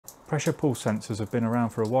Pressure pulse sensors have been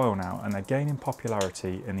around for a while now, and they're gaining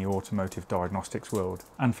popularity in the automotive diagnostics world.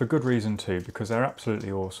 And for good reason too, because they're absolutely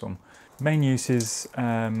awesome. Main uses,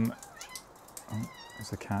 oh, there's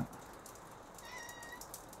the cat.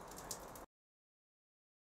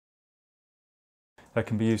 They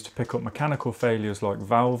can be used to pick up mechanical failures like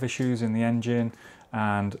valve issues in the engine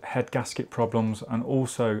and head gasket problems, and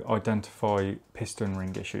also identify piston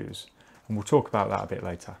ring issues. And we'll talk about that a bit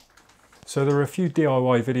later. So there are a few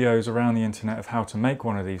DIY videos around the internet of how to make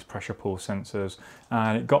one of these pressure pulse sensors,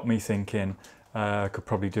 and it got me thinking I could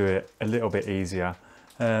probably do it a little bit easier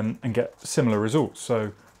and get similar results.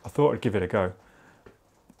 So I thought I'd give it a go.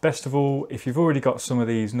 Best of all, if you've already got some of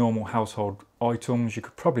these normal household items, you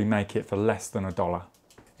could probably make it for less than $1.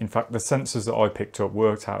 In fact, the sensors that I picked up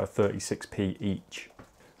worked out at 36p each.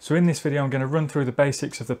 So in this video, I'm going to run through the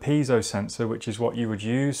basics of the piezo sensor, which is what you would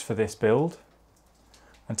use for this build,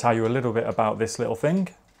 and tell you a little bit about this little thing.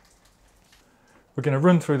 We're going to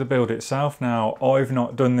run through the build itself. Now, I've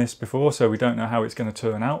not done this before, so we don't know how it's going to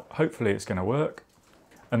turn out. Hopefully it's going to work.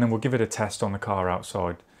 And then we'll give it a test on the car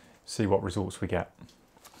outside, see what results we get.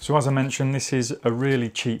 So as I mentioned, this is a really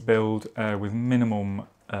cheap build with minimum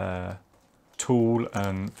tool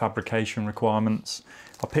and fabrication requirements.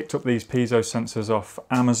 I picked up these piezo sensors off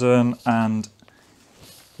Amazon, and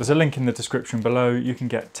there's a link in the description below. You can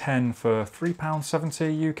get 10 for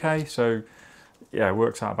 £3.70 UK, so yeah, it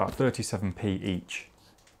works out about 37p each.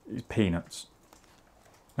 It's peanuts.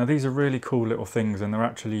 Now these are really cool little things, and they're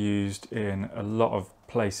actually used in a lot of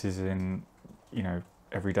places in, you know,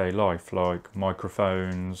 everyday life, like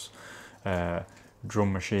microphones,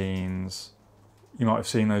 drum machines. You might have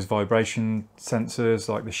seen those vibration sensors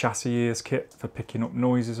like the chassis ears kit for picking up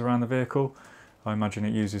noises around the vehicle. I imagine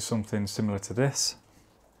it uses something similar to this.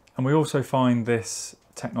 And we also find this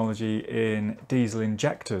technology in diesel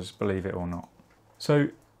injectors, believe it or not. So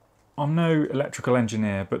I'm no electrical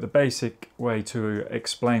engineer, but the basic way to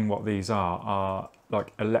explain what these are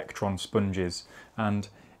like electron sponges, and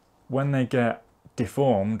when they get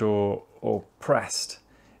deformed or pressed,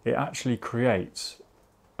 it actually creates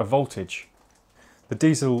a voltage. The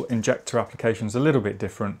diesel injector application is a little bit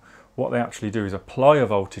different. What they actually do is apply a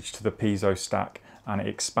voltage to the piezo stack, and it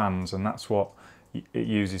expands, and that's what it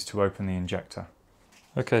uses to open the injector.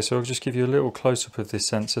 Okay, so I'll just give you a little close-up of this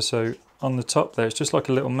sensor. So on the top there, it's just like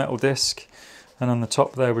a little metal disc, and on the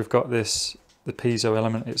top there we've got the piezo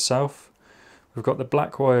element itself. We've got the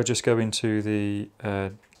black wire just going to the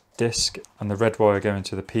disc, and the red wire going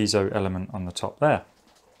to the piezo element on the top there.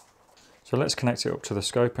 So let's connect it up to the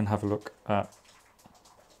scope and have a look at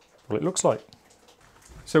what it looks like.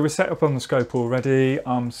 So we're set up on the scope already.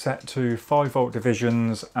 I'm set to 5 volt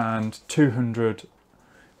divisions and 200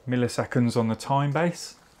 milliseconds on the time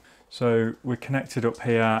base. So we're connected up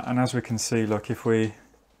here, and as we can see, look, if we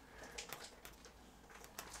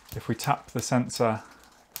tap the sensor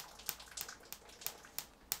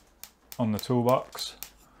on the toolbox,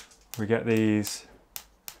 we get these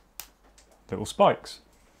little spikes.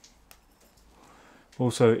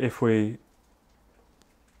 Also, if we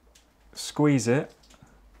squeeze it,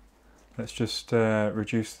 let's just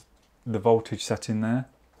reduce the voltage setting there.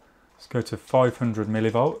 Let's go to 500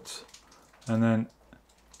 millivolts, and then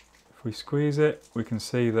if we squeeze it, we can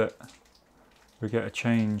see that we get a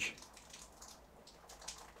change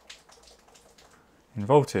in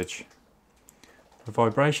voltage. The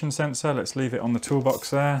vibration sensor, let's leave it on the toolbox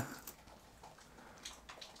there.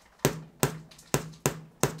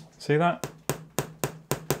 See that?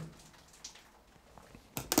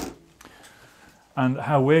 And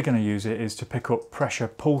how we're going to use it is to pick up pressure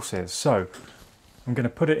pulses. So I'm going to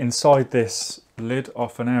put it inside this lid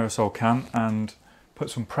off an aerosol can and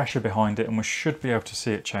put some pressure behind it, and we should be able to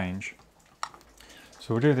see it change.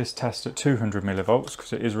 So we'll do this test at 200 millivolts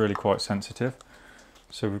because it is really quite sensitive.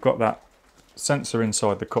 So we've got that sensor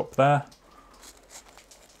inside the cup there.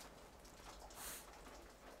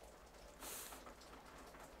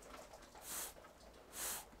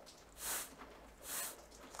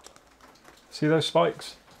 See those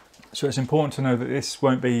spikes? So it's important to know that this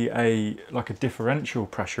won't be like a differential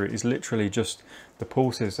pressure. It is literally just the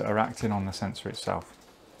pulses that are acting on the sensor itself.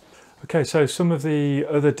 Okay, so some of the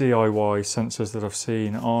other DIY sensors that I've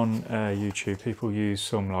seen on YouTube, people use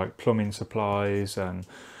some like plumbing supplies and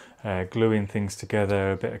gluing things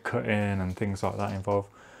together, a bit of cutting and things like that involved.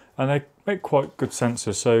 And they make quite good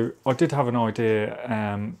sensors. So I did have an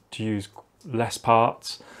idea to use less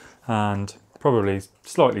parts and probably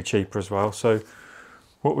slightly cheaper as well. So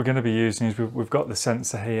what we're going to be using is we've got the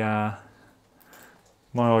sensor here.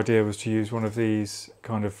 My idea was to use one of these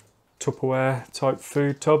kind of Tupperware type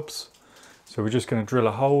food tubs. So we're just going to drill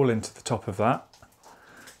a hole into the top of that,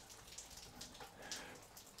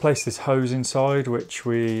 place this hose inside, which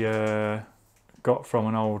we got from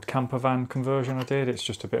an old camper van conversion I did. It's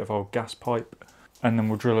just a bit of old gas pipe. And then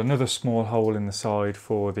we'll drill another small hole in the side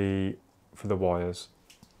for the wires.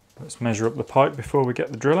 Let's measure up the pipe before we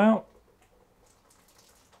get the drill out.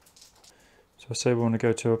 So I say we want to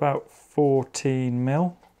go to about 14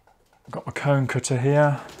 mil. I've got my cone cutter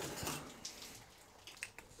here.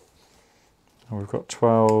 And we've got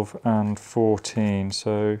 12 and 14,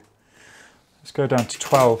 so let's go down to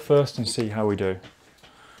 12 first and see how we do.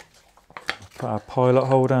 Put our pilot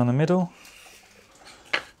hole down the middle.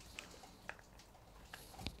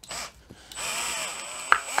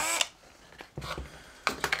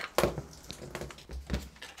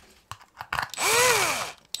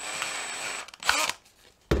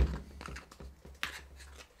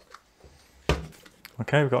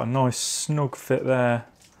 Okay, we've got a nice snug fit there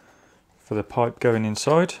for the pipe going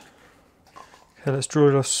inside. Okay, let's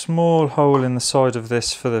drill a small hole in the side of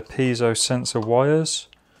this for the piezo sensor wires.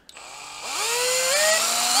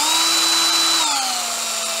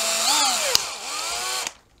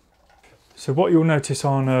 So what you'll notice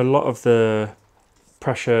on a lot of the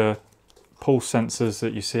pressure pulse sensors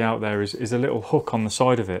that you see out there is a little hook on the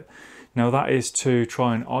side of it. Now that is to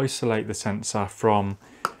try and isolate the sensor from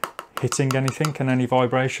hitting anything and any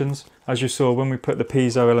vibrations. As you saw, when we put the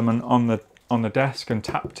piezo element on the desk and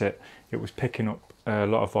tapped it, it was picking up a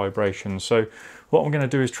lot of vibrations. So what I'm going to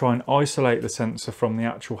do is try and isolate the sensor from the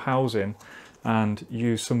actual housing and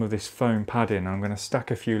use some of this foam padding. I'm going to stack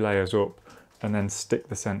a few layers up and then stick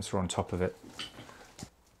the sensor on top of it.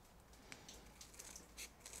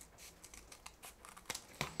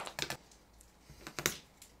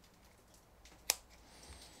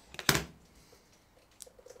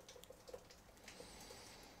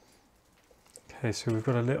 Okay, so we've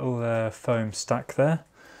got a little foam stack there.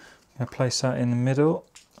 I'm going to place that in the middle.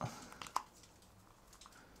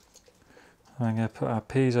 I'm going to put our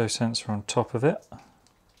piezo sensor on top of it.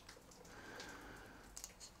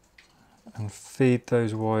 And feed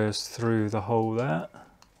those wires through the hole there.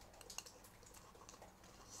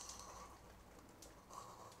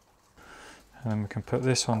 And then we can put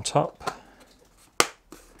this on top.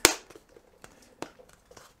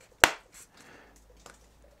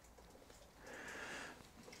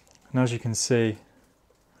 And as you can see,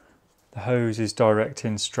 the hose is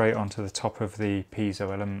directing straight onto the top of the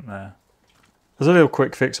piezo element there. As a little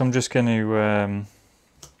quick fix, I'm just going to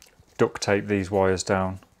duct tape these wires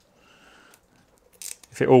down.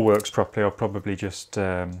 If it all works properly, I'll probably just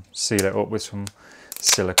seal it up with some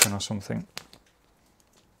silicone or something.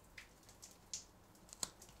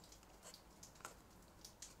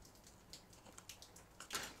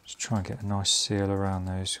 Just try and get a nice seal around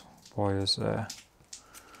those wires there.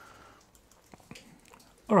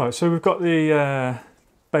 Alright, so we've got the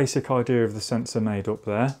basic idea of the sensor made up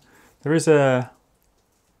there. There's a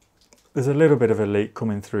little bit of a leak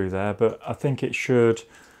coming through there, but I think it should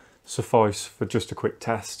suffice for just a quick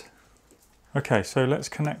test. Okay, so let's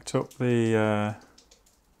connect up the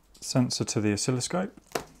sensor to the oscilloscope.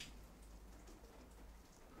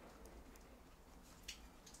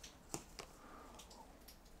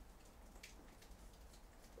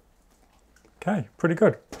 Okay, pretty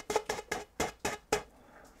good.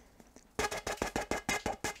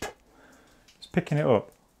 Just picking it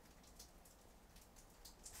up.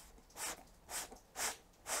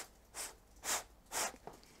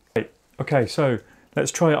 Okay, so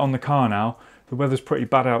let's try it on the car now. The weather's pretty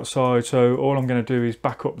bad outside, so all I'm going to do is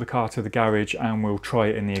back up the car to the garage and we'll try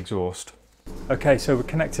it in the exhaust. Okay, so we're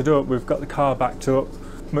connected up, we've got the car backed up,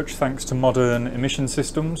 much thanks to modern emission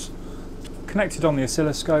systems. Connected on the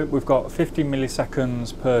oscilloscope, we've got 50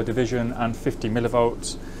 milliseconds per division and 50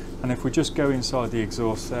 millivolts. And if we just go inside the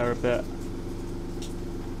exhaust there a bit,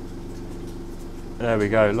 there we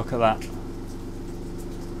go, look at that.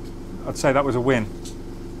 I'd say that was a win.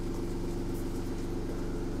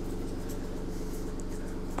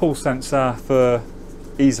 Pulse sensor for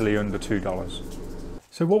easily under $2.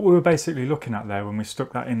 So what we were basically looking at there when we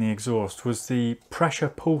stuck that in the exhaust was the pressure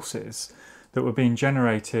pulses that were being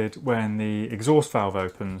generated when the exhaust valve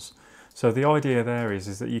opens. So the idea there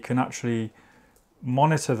is that you can actually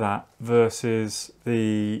monitor that versus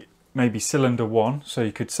the maybe cylinder 1. So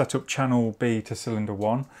you could set up channel B to cylinder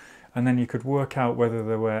 1, and then you could work out whether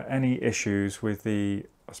there were any issues with the,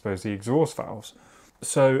 I suppose, the exhaust valves.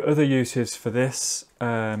 So other uses for this,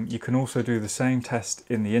 you can also do the same test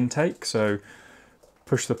in the intake. So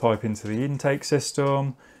push the pipe into the intake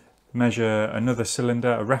system, measure another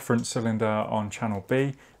cylinder, a reference cylinder on channel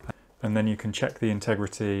B, and then you can check the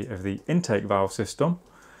integrity of the intake valve system.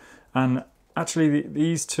 And Actually,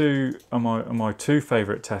 these two are my two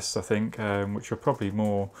favourite tests, I think, which are probably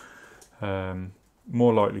more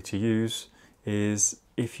likely to use, is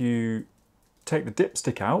if you take the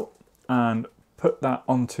dipstick out and put that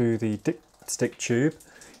onto the dipstick tube.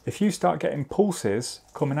 If you start getting pulses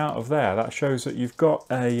coming out of there, that shows that you've got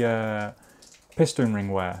a piston ring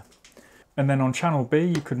wear. And then on channel B,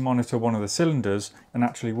 you could monitor one of the cylinders and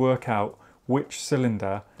actually work out which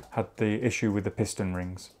cylinder had the issue with the piston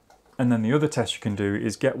rings. And then the other test you can do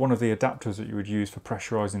is get one of the adapters that you would use for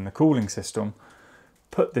pressurising the cooling system,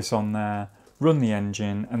 put this on there, run the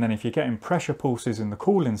engine, and then if you're getting pressure pulses in the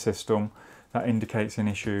cooling system, that indicates an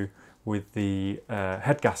issue with the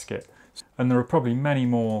head gasket. And there are probably many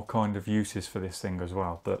more kind of uses for this thing as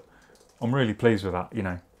well, but I'm really pleased with that, you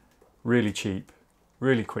know, really cheap,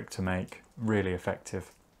 really quick to make, really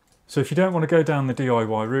effective. So if you don't want to go down the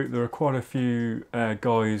DIY route, there are quite a few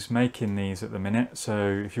guys making these at the minute. So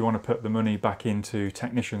if you want to put the money back into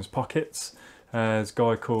technicians' pockets, there's a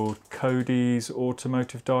guy called Cody's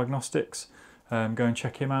Automotive Diagnostics. Go and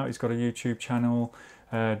check him out. He's got a YouTube channel.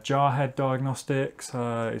 Jarhead Diagnostics,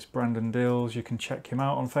 it's Brandon Dills. You can check him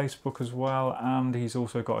out on Facebook as well, and he's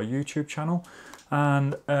also got a YouTube channel.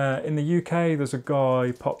 And in the UK, there's a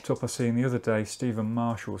guy popped up I seen the other day, Stephen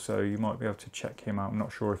Marshall, so you might be able to check him out. I'm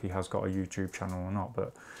not sure if he has got a YouTube channel or not,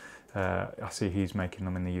 but I see he's making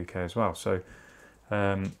them in the UK as well. So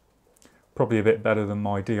probably a bit better than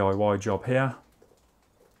my DIY job here,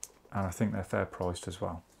 and I think they're fair priced as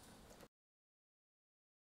well.